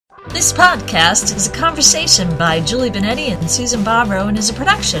This podcast is a conversation by Julie Benetti and Susan Barbaro and is a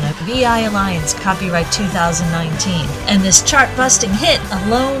production of VI Alliance, copyright 2019. And this chart-busting hit,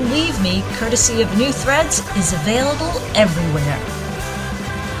 Alone Leave Me, courtesy of New Threads, is available everywhere.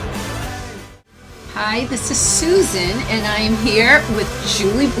 Hi, this is Susan, and I am here with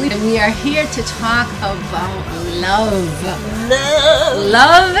Julie, and we are here to talk about love.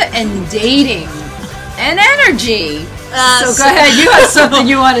 Love and dating and energy. So go ahead, you have something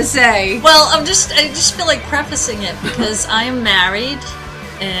you want to say. Well, I just feel like prefacing it because I am married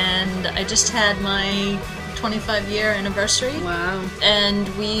and I just had my 25-year anniversary. Wow. And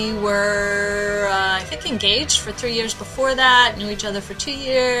we were, I think, engaged for 3 years before that, knew each other for 2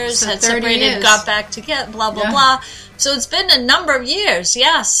 years, so had separated, years. Got back together, blah, blah, blah. So it's been a number of years,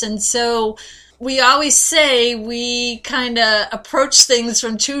 yes. And so we always say we kind of approach things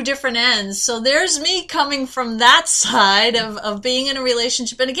from two different ends. So there's me coming from that side of being in a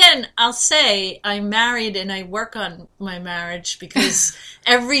relationship. And again, I'll say I'm married and I work on my marriage because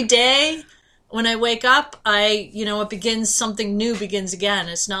every day when I wake up, something new begins again.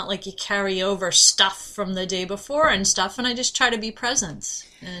 It's not like you carry over stuff from the day before and stuff, and I just try to be present.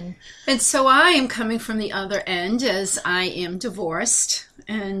 And so I am coming from the other end, as I am divorced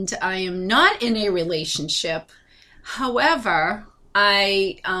and I am not in a relationship. However,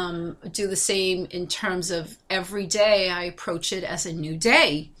 I do the same in terms of every day I approach it as a new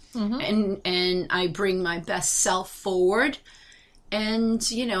day. Mm-hmm. And I bring my best self forward, and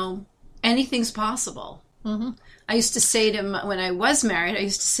anything's possible. Mm-hmm. I used to say when I was married, I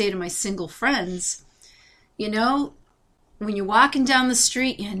used to say to my single friends, when you're walking down the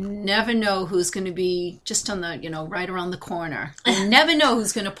street, you never know who's going to be just on the, right around the corner. You never know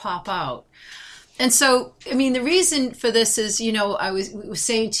who's going to pop out. And so, the reason for this is, I was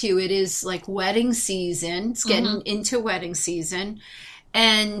saying to you, it is like wedding season. It's getting into wedding season.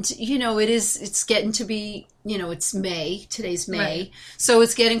 And, it's getting to be, it's May. Today's May. Right. So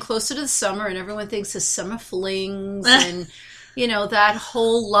it's getting closer to the summer, and everyone thinks it's summer flings and, that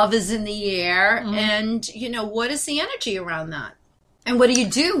whole love is in the air. Mm-hmm. And, what is the energy around that? And what do you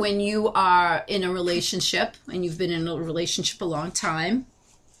do when you are in a relationship and you've been in a relationship a long time?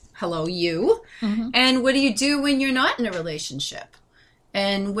 Hello, you. Mm-hmm. And what do you do when you're not in a relationship?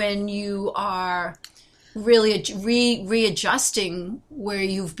 And when you are really readjusting where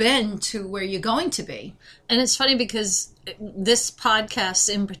you've been to where you're going to be. And it's funny because this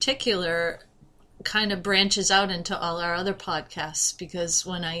podcast in particular kind of branches out into all our other podcasts, because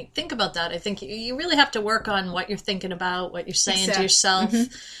when I think about that, I think you really have to work on what you're thinking about, what you're saying to yourself,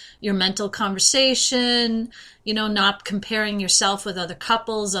 your mental conversation, not comparing yourself with other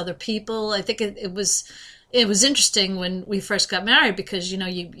couples, other people. I think it was interesting when we first got married because,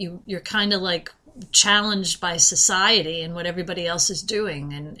 you're kind of like challenged by society and what everybody else is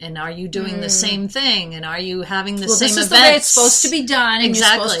doing, and are you doing the same thing, and are you having the same events? This is the way it's supposed to be done, and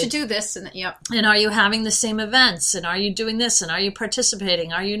exactly. You're supposed to do this, and and are you having the same events, and are you doing this, and are you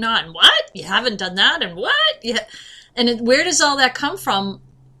participating, are you not, and what, you haven't done that, and what, where does all that come from?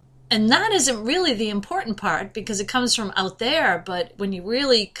 And that isn't really the important part because it comes from out there. But when you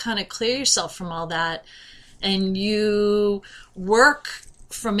really kind of clear yourself from all that and you work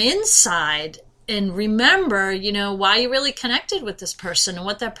from inside and remember, why you really connected with this person and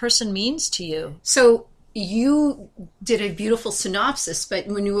what that person means to you. So you did a beautiful synopsis, but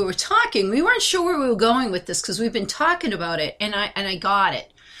when we were talking, we weren't sure where we were going with this because we've been talking about it, and I got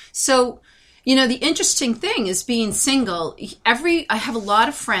it. So, the interesting thing is being single. I have a lot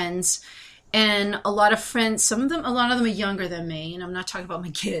of friends, and a lot of friends, a lot of them are younger than me, and I'm not talking about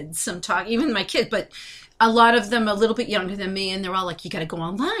my kids. Even my kids, but a lot of them are a little bit younger than me, and they're all like, you got to go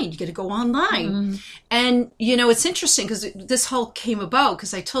online. You got to go online. Mm-hmm. And, it's interesting because this whole came about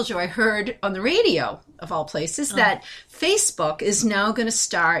because I told you I heard on the radio, of all places, that Facebook is now going to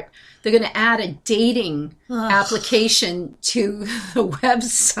start, they're going to add a dating application to the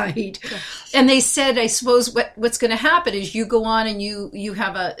website. And they said, I suppose what's going to happen is you go on and you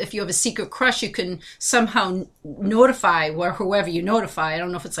have if you have a secret crush, you can somehow notify whoever you notify. I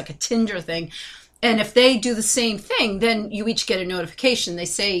don't know if it's like a Tinder thing. And if they do the same thing, then you each get a notification. They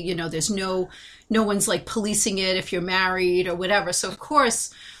say, there's no one's like policing it if you're married or whatever. So of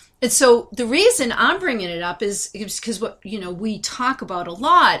course, and so the reason I'm bringing it up is because what, we talk about a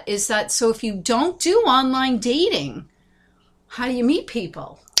lot is that, so if you don't do online dating, how do you meet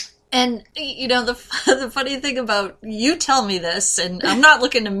people? And, the funny thing about, you tell me this, and I'm not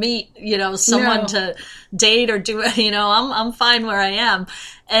looking to meet, someone date or do, I'm fine where I am.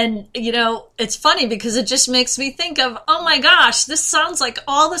 And, it's funny because it just makes me think of, oh my gosh, this sounds like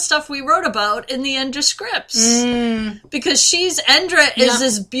all the stuff we wrote about in the Endra scripts. Because Endra is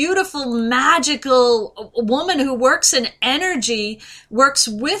this beautiful, magical woman who works in energy, works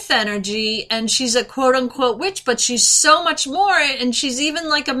with energy, and she's a quote unquote witch, but she's so much more, and she's even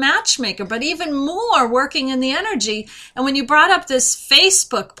like a matchmaker, but even more working in the energy. And when you brought up this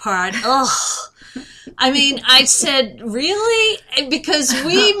Facebook part, I said, really? Because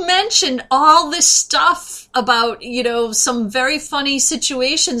we mentioned all this stuff about, some very funny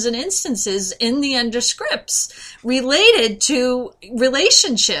situations and instances in the Endra scripts related to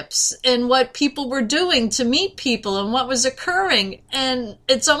relationships and what people were doing to meet people and what was occurring. And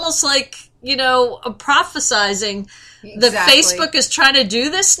it's almost like, prophesizing that Facebook is trying to do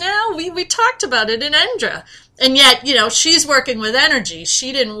this now. We talked about it in Endra. And yet, she's working with energy.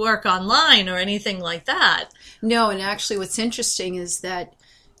 She didn't work online or anything like that. No, and actually what's interesting is that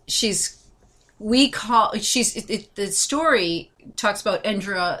the story talks about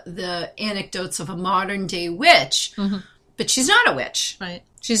Endra, the anecdotes of a modern day witch, but she's not a witch. Right.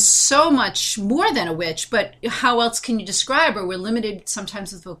 She's so much more than a witch, but how else can you describe her? We're limited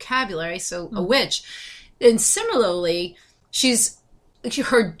sometimes with vocabulary, so a witch. And similarly,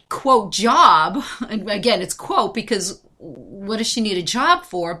 her quote job, and again it's quote because what does she need a job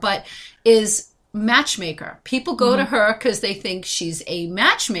for, but is matchmaker. People go to her because they think she's a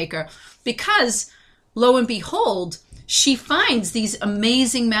matchmaker, because lo and behold, she finds these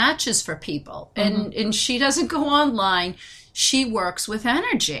amazing matches for people, and she doesn't go online, she works with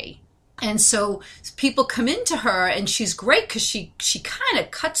energy. And so people come into her, and she's great because she kind of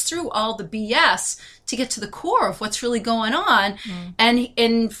cuts through all the BS to get to the core of what's really going on,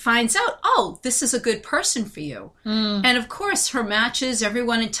 and finds out, oh, this is a good person for you. And of course, her matches,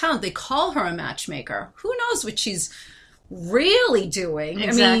 everyone in town, they call her a matchmaker. Who knows what she's really doing?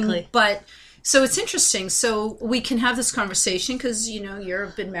 Exactly. But so it's interesting. So we can have this conversation because,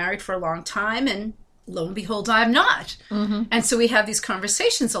 you've been married for a long time, and lo and behold, I'm not. And so we have these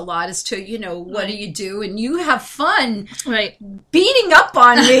conversations a lot as to, what do you do? And you have fun beating up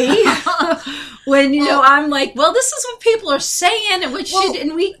on me when, I'm like, well, this is what people are saying, and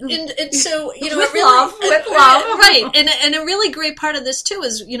so, with love. Right. And a really great part of this too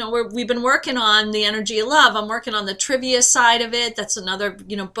is, we've been working on the energy of love. I'm working on the trivia side of it. That's another,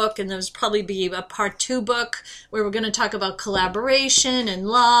 book, and there's probably be a part 2 book where we're going to talk about collaboration and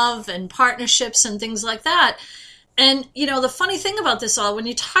love and partnerships and things like that. And, the funny thing about this all, when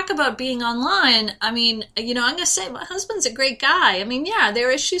you talk about being online, I'm going to say my husband's a great guy. There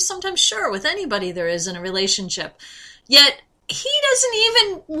are issues sometimes, sure, with anybody there is in a relationship. Yet he doesn't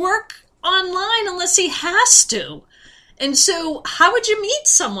even work online unless he has to. And so how would you meet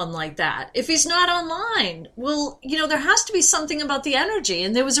someone like that if he's not online? Well, there has to be something about the energy.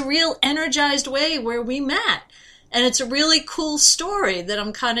 And there was a real energized way where we met. And it's a really cool story that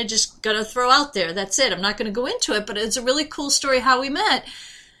I'm kind of just going to throw out there. That's it. I'm not going to go into it, but it's a really cool story how we met.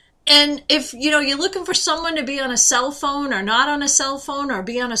 And if, you're looking for someone to be on a cell phone or not on a cell phone or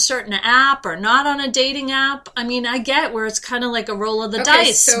be on a certain app or not on a dating app, I get where it's kind of like a roll of the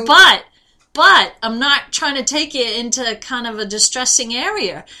dice. So... But I'm not trying to take you into kind of a distressing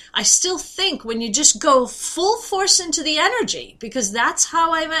area. I still think when you just go full force into the energy, because that's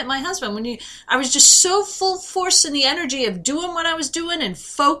how I met my husband. I was just so full force in the energy of doing what I was doing and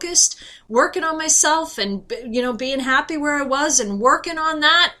focused, working on myself and, being happy where I was and working on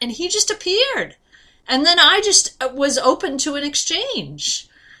that. And he just appeared. And then I just was open to an exchange.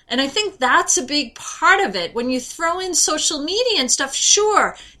 And I think that's a big part of it. When you throw in social media and stuff,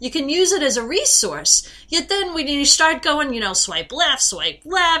 sure, you can use it as a resource. Yet then when you start going, swipe left,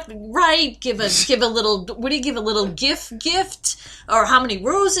 right, give a little, what do you give, a little gift? Or how many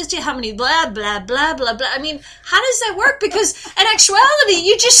roses do you, how many blah, blah, blah, blah, blah. How does that work? Because in actuality,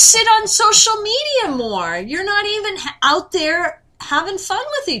 you just sit on social media more. You're not even out there having fun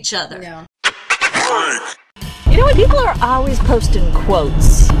with each other. No. People are always posting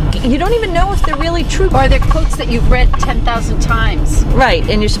quotes. You don't even know if they're really true. Or they're quotes that you've read 10,000 times. Right,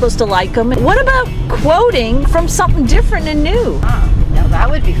 and you're supposed to like them. What about quoting from something different and new? Now that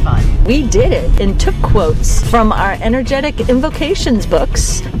would be fun. We did it and took quotes from our energetic invocations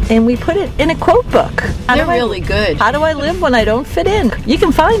books, and we put it in a quote book. They're really good. How do I live when I don't fit in? You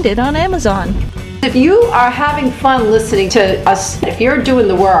can find it on Amazon. If you are having fun listening to us, if you're doing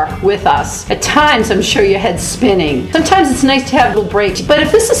the work with us, at times I'm sure your head's spinning. Sometimes it's nice to have little breaks. But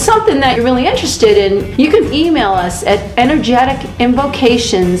if this is something that you're really interested in, you can email us at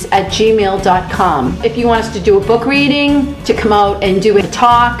energeticinvocations@gmail.com. If you want us to do a book reading, to come out and do a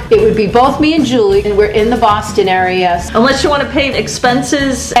talk, it would be both me and Julie, and we're in the Boston area. Unless you want to pay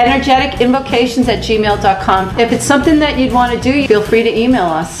expenses. energeticinvocations@gmail.com. If it's something that you'd want to do, feel free to email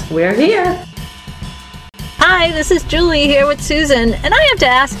us. We're here. Hi, this is Julie here with Susan, and I have to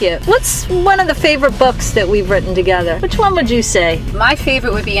ask you, what's one of the favorite books that we've written together? Which one would you say? My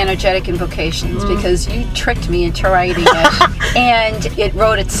favorite would be Energetic Invocations, because you tricked me into writing it, and it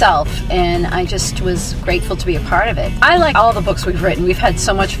wrote itself, and I just was grateful to be a part of it. I like all the books we've written. We've had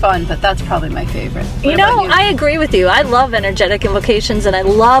so much fun, but that's probably my favorite. You know, I agree with you. I love Energetic Invocations, and I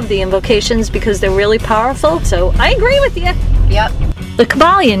love the invocations because they're really powerful, so I agree with you. Yep. The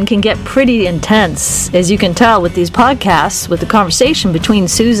Kabbalion can get pretty intense, as you can tell with these podcasts, with the conversation between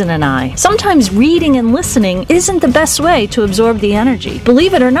Susan and I. Sometimes reading and listening isn't the best way to absorb the energy.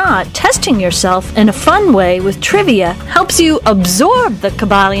 Believe it or not, testing yourself in a fun way with trivia helps you absorb the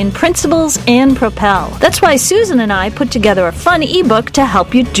Kabbalion principles and propel. That's why Susan and I put together a fun ebook to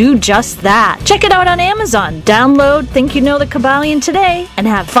help you do just that. Check it out on Amazon. Download Think You Know the Kabbalion today and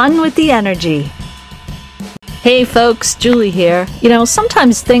have fun with the energy. Hey folks, Julie here. You know,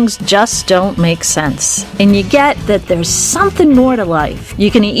 sometimes things just don't make sense, and you get that there's something more to life. You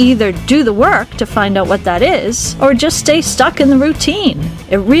can either do the work to find out what that is, or just stay stuck in the routine.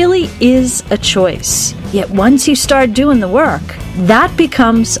 It really is a choice. Yet once you start doing the work, that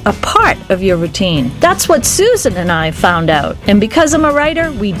becomes a part of your routine. That's what Susan and I found out. And because I'm a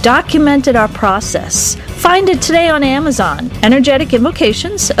writer, we documented our process. Find it today on Amazon. Energetic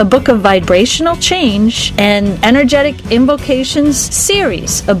Invocations, a book of vibrational change, and Energetic Invocations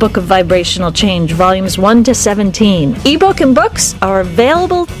series, a book of vibrational change, volumes 1 to 17. Ebook and books are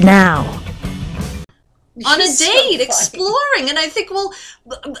available now. On a date, exploring. And I think, well,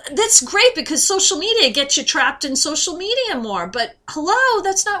 that's great because social media gets you trapped in social media more. But hello,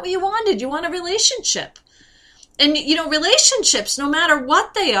 that's not what you wanted. You want a relationship. And, you know, relationships, no matter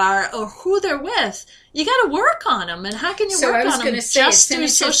what they are or who they're with, you got to work on them. And how can you work on them just through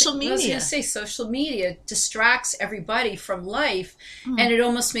social media? I was going to say social media distracts everybody from life, and it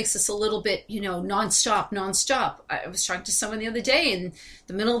almost makes us a little bit, you know, nonstop. I was talking to someone the other day, in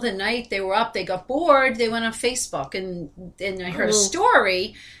the middle of the night, they were up, they got bored, they went on Facebook, and I heard a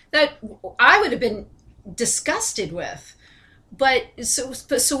story that I would have been disgusted with. But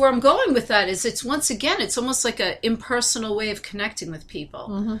so where I'm going with that is it's almost like an impersonal way of connecting with people.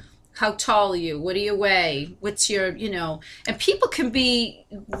 Mm-hmm. How tall are you? What do you weigh? What's your, you know, and people can be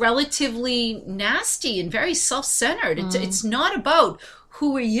relatively nasty and very self-centered. It's not about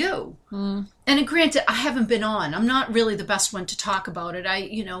who are you. And granted, I haven't been on. I'm not really the best one to talk about it.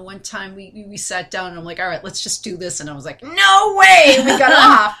 One time we sat down and I'm like, all right, let's just do this. And I was like, no way. We got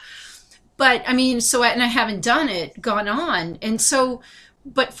off. But I mean, and I haven't gone on. And so,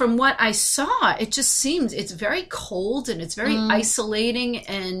 but from what I saw, it just seems it's very cold and it's very isolating.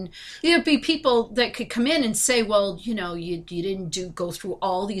 And there'd be people that could come in and say, well, you know, you didn't go through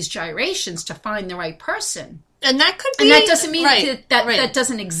all these gyrations to find the right person. And that could be, and that doesn't mean that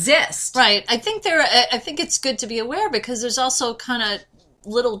doesn't exist. Right. I think it's good to be aware because there's also kind of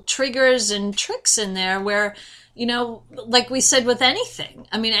little triggers and tricks in there where, you know, like we said with anything,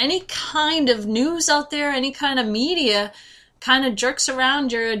 I mean, any kind of news out there, any kind of media kind of jerks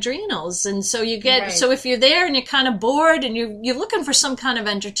around your adrenals. And so you get, so if you're there and you're kind of bored and you're looking for some kind of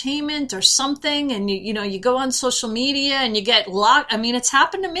entertainment or something, and you go on social media and you get locked. I mean, it's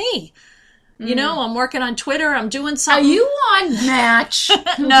happened to me. You know, I'm working on Twitter. I'm doing something. Are you on Match?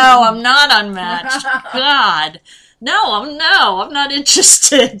 No, I'm not on Match. God. No, I'm not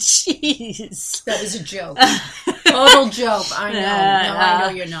interested. Jeez. That was a joke. Total joke. I know. I know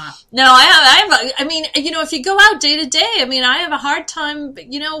you're not. No, I mean, you know, if you go out day to day, I mean, I have a hard time,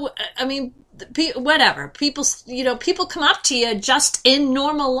 you know, I mean, whatever. People come up to you just in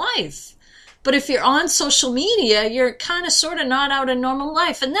normal life. But if you're on social media, you're kind of sort of not out in normal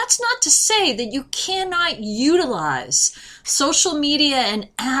life. And that's not to say that you cannot utilize social media and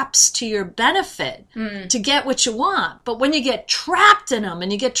apps to your benefit to get what you want. But when you get trapped in them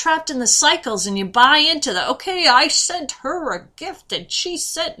and you get trapped in the cycles and you buy into okay, I sent her a gift and she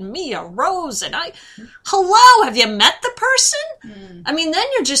sent me a rose and hello, have you met the person? I mean, then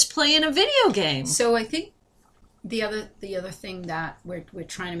you're just playing a video game. So I think the other thing that we're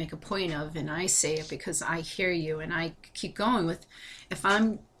trying to make a point of, and I say it because I hear you and I keep going with, if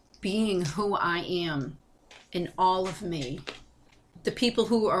I'm being who I am in all of me, the people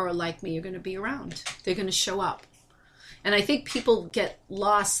who are like me are going to be around. They're going to show up. And I think people get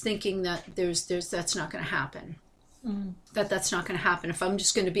lost thinking that that's not going to happen. That's not going to happen. If I'm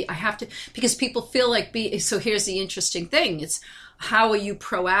just going to be, I have to, because people feel like so here's the interesting thing. It's how are you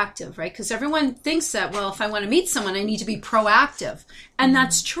proactive, right? Because everyone thinks that, well, if I want to meet someone, I need to be proactive. And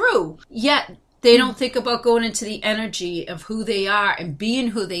that's true. Yet they don't think about going into the energy of who they are and being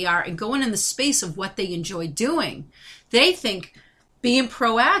who they are and going in the space of what they enjoy doing. They think being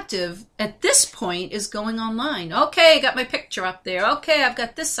proactive at this point is going online. Okay, I got my picture up there. Okay, I've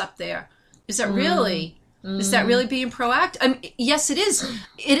got this up there. Is that really... Is that really being proactive? I mean, yes, it is.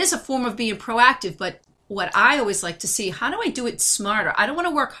 It is a form of being proactive, but what I always like to see, how do I do it smarter? I don't want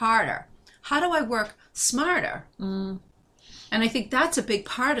to work harder. How do I work smarter? And I think that's a big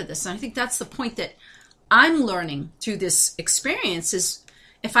part of this. And I think that's the point that I'm learning through this experience is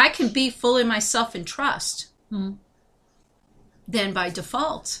if I can be fully myself and trust, then by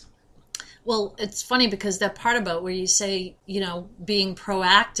default. Well, it's funny because that part about where you say, being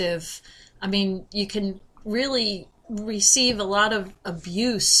proactive, I mean, you can really receive a lot of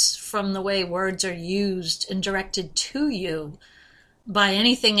abuse from the way words are used and directed to you by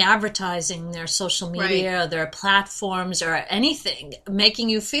anything advertising, their social media, their platforms, or anything, making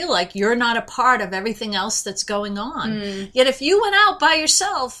you feel like you're not a part of everything else that's going on. Yet if you went out by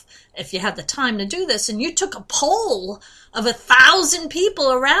yourself, if you had the time to do this, and you took a poll of 1,000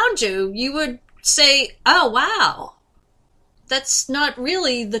 people around you, you would say, oh, wow. That's not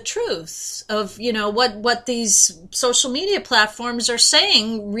really the truth of, what these social media platforms are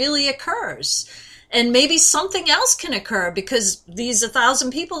saying really occurs. And maybe something else can occur because these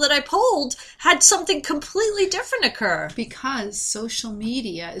 1,000 people that I polled had something completely different occur. Because social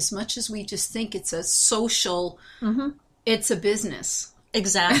media, as much as we just think it's a social, it's a business.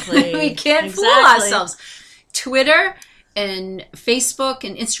 Exactly. We can't fool ourselves. Twitter and Facebook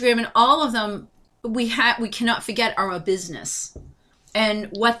and Instagram and all of them, we cannot forget are a business. And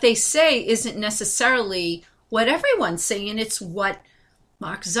what they say isn't necessarily what everyone's saying. It's what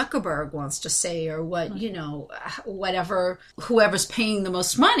Mark Zuckerberg wants to say or what, whatever, whoever's paying the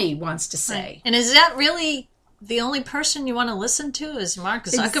most money wants to say. Right. And is that really the only person you want to listen to is Mark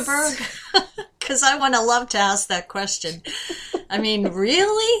Zuckerberg? Because I want to love to ask that question. I mean,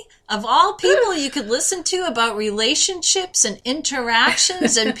 really? Of all people you could listen to about relationships and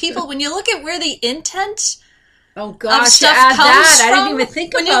interactions and people, when you look at where the intent of stuff comes from, I didn't even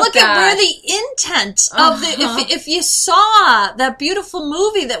think about that. When you look at where the intent of if you saw that beautiful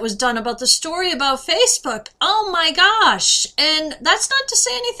movie that was done about the story about Facebook, oh my gosh. And that's not to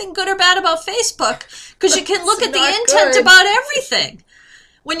say anything good or bad about Facebook, because you can look at the intent about everything.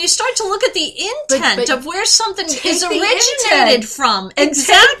 When you start to look at the intent of where something is originated from, and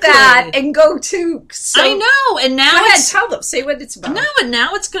take that and go to. So, I know, and now go ahead, tell them, say what it's about. No, and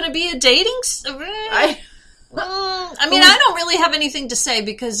now it's going to be a dating. I mean, I don't really have anything to say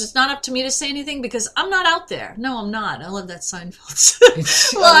because it's not up to me to say anything because I'm not out there. No, I'm not. I love that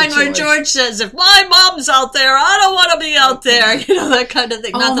Seinfeld line where George says, "If my mom's out there, I don't want to be out there." That kind of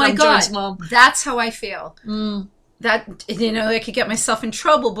thing. Not that I'm George's mom. That's how I feel. That, I could get myself in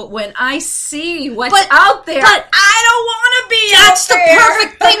trouble, but when I see what's out there, I don't want to be that's out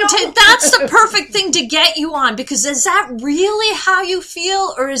there. That's the perfect thing to get you on, because is that really how you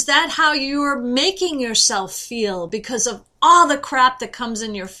feel, or is that how you're making yourself feel because of all the crap that comes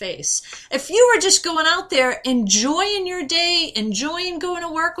in your face? If you were just going out there enjoying your day, enjoying going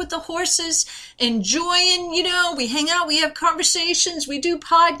to work with the horses, enjoying, we hang out, we have conversations, we do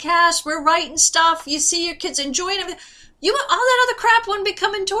podcasts, we're writing stuff, you see your kids enjoying everything, all that other crap wouldn't be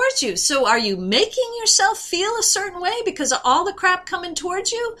coming towards you. So are you making yourself feel a certain way because of all the crap coming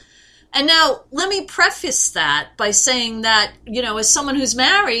towards you? And now, let me preface that by saying that, as someone who's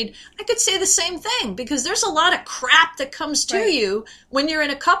married, I could say the same thing, because there's a lot of crap that comes to you when you're in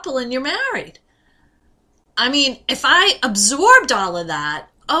a couple and you're married. I mean, if I absorbed all of that,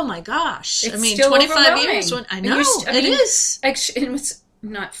 oh my gosh. It's 25 years. I know, it is. Actually, it was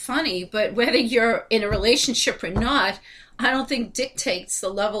not funny, but whether you're in a relationship or not, I don't think dictates the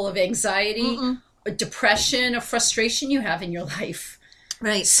level of anxiety or depression or frustration you have in your life.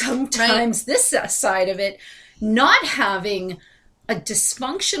 Right. Sometimes this side of it, not having a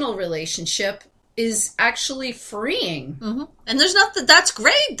dysfunctional relationship is actually freeing. And there's nothing, that's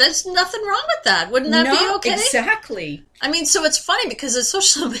great. There's nothing wrong with that. Wouldn't that be okay? Exactly. I mean, so it's funny because of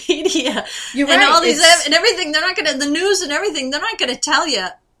social media and all these and everything, they're not going to, the news and everything, they're not going to tell you,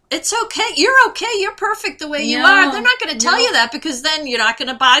 it's okay. You're okay. You're perfect the way you are. They're not going to tell you that, because then you're not going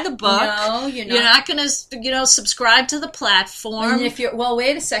to buy the book. No, you're not. You're not going to, subscribe to the platform. And if you're,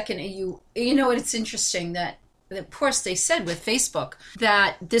 wait a second. You know what? It's interesting that of course, they said with Facebook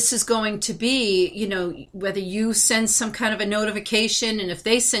that this is going to be, whether you send some kind of a notification, and if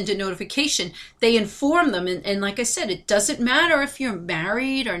they send a notification, they inform them. And like I said, it doesn't matter if you're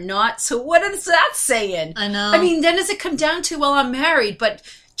married or not. So what is that saying? I know. I mean, then does it come down to, well, I'm married, but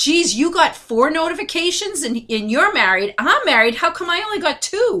geez, you got 4 notifications and you're married. I'm married. How come I only got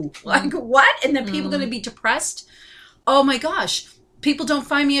 2? Like, what? And then people going to be depressed? Oh my gosh. People don't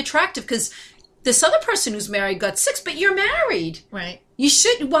find me attractive because this other person who's married got 6, but you're married. Right. You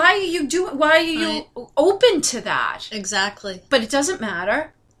should. Why are you open to that? Exactly. But it doesn't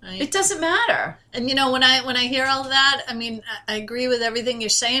matter. Right. It doesn't matter. And when I hear all that, I mean, I agree with everything you're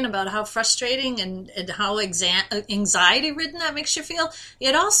saying about how frustrating and how anxiety ridden that makes you feel.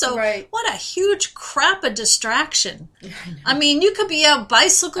 Yet also, what a huge crap of distraction. I mean, you could be out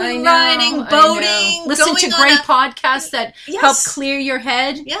bicycling, riding, boating, listen to great podcasts that help clear your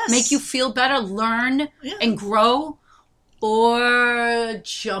head, make you feel better, learn and grow. Or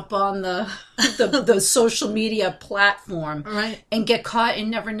jump on the social media platform and get caught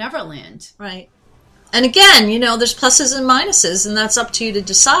in Never Land. Right. And again, there's pluses and minuses, and that's up to you to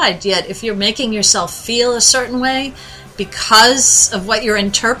decide. Yet if you're making yourself feel a certain way because of what you're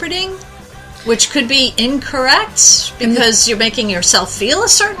interpreting, which could be incorrect because you're making yourself feel a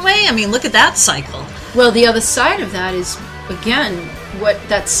certain way, I mean, look at that cycle. Well, the other side of that is, again, what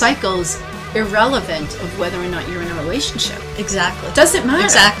that cycle is irrelevant of whether or not you're in a relationship. Exactly. Doesn't matter.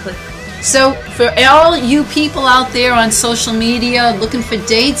 Exactly. So for all you people out there on social media looking for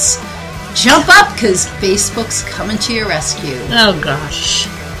dates, jump up because Facebook's coming to your rescue. Oh gosh.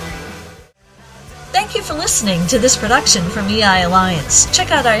 Thank you for listening to this production from EI Alliance.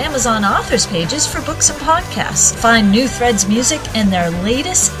 Check out our Amazon authors pages for books and podcasts. Find New Threads music and their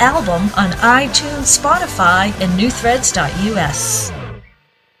latest album on iTunes, Spotify, and newthreads.us.